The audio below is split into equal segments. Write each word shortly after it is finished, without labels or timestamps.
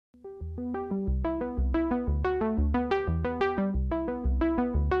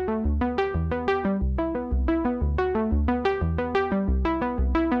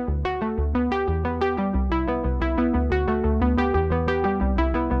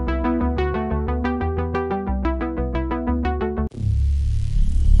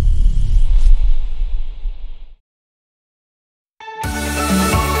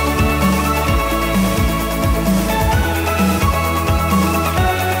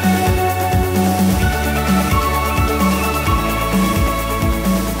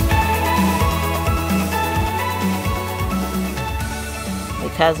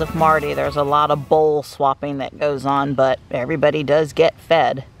because of Marty, there's a lot of bowl swapping that goes on, but everybody does get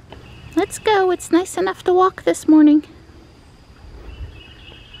fed. Let's go. It's nice enough to walk this morning.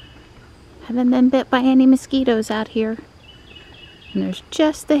 Haven't been bit by any mosquitoes out here. And there's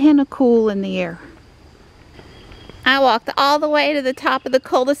just a hint of cool in the air. I walked all the way to the top of the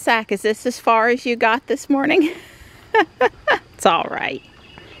cul-de-sac. Is this as far as you got this morning? It's all right.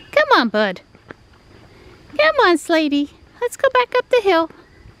 Come on, bud. Come on, Slatey. Let's go back up the hill.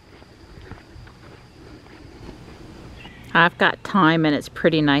 I've got time and it's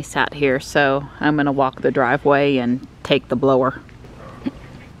pretty nice out here, so I'm gonna walk the driveway and take the blower.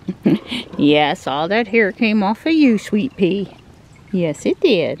 Yes, all that hair came off of you, sweet pea. Yes, it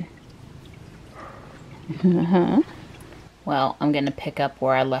did. Well, I'm gonna pick up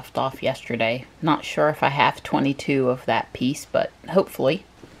where I left off yesterday. Not sure if I have 22 of that piece, but hopefully.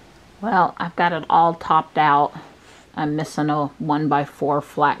 Well, I've got it all topped out. I'm missing a 1x4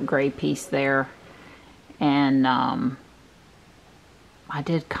 flat gray piece there. And I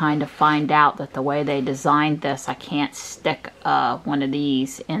did kind of find out that the way they designed this, I can't stick one of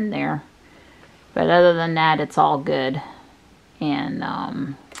these in there. But other than that, it's all good.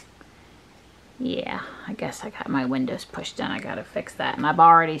 And yeah, I guess I got my windows pushed in. I gotta fix that. And I've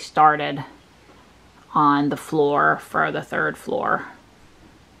already started on the floor for the 3rd floor.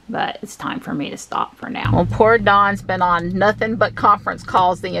 But it's time for me to stop for now. Well, poor Don's been on nothing but conference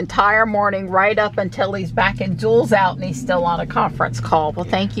calls the entire morning, right up until he's backing Jules out and he's still on a conference call. Well,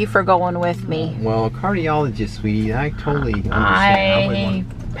 thank you for going with me. Well, cardiologist, sweetie, I totally understand.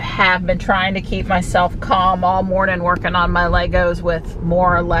 I have been trying to keep myself calm all morning, working on my Legos with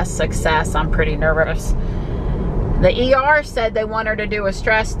more or less success. I'm pretty nervous. The ER said they want her to do a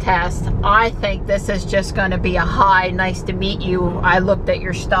stress test. I think this is just going to be a hi, nice to meet you, I looked at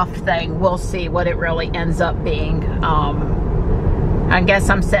your stuff thing. We'll see what it really ends up being. I guess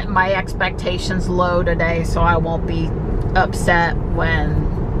I'm setting my expectations low today, so I won't be upset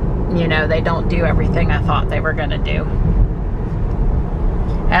when, you know, they don't do everything I thought they were going to do.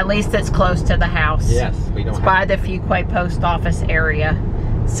 At least it's close to the house. Yes, we don't. It's by the Fuquay post office area,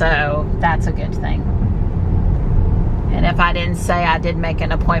 so that's a good thing. And if I didn't say, I did make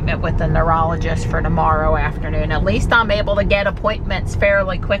an appointment with the neurologist for tomorrow afternoon. At least I'm able to get appointments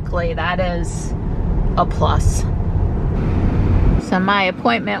fairly quickly. That is a plus. So my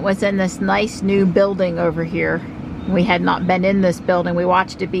appointment was in this nice new building over here. We had not been in this building. We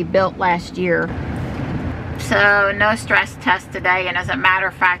watched it be built last year. So no stress test today. And as a matter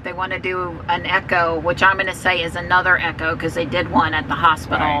of fact, they want to do an echo, which I'm going to say is another echo because they did one at the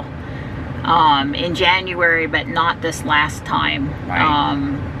hospital. Right. In January, but not this last time.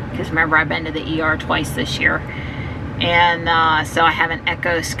 Right. Because remember, I've been to the ER twice this year. And so I have an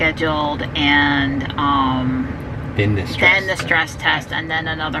echo scheduled and then the stress test and then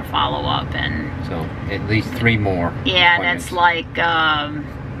another follow-up. And so at least 3 more. Yeah, and it's like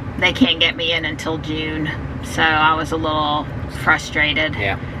they can't get me in until June. So I was a little frustrated.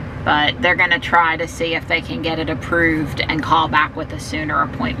 Yeah. But they're going to try to see if they can get it approved and call back with a sooner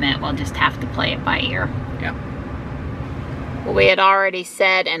appointment. We'll just have to play it by ear. Yeah. Well, we had already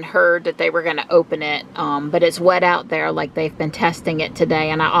said and heard that they were going to open it, but it's wet out there like they've been testing it today.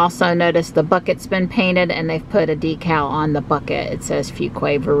 And I also noticed the bucket's been painted and they've put a decal on the bucket. It says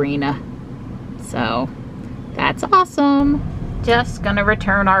Fuquay Verena. So that's awesome. Just gonna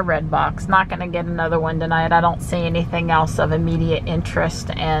return our red box. Not gonna get another one tonight. I don't see anything else of immediate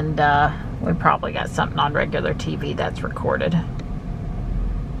interest, and we probably got something on regular TV that's recorded.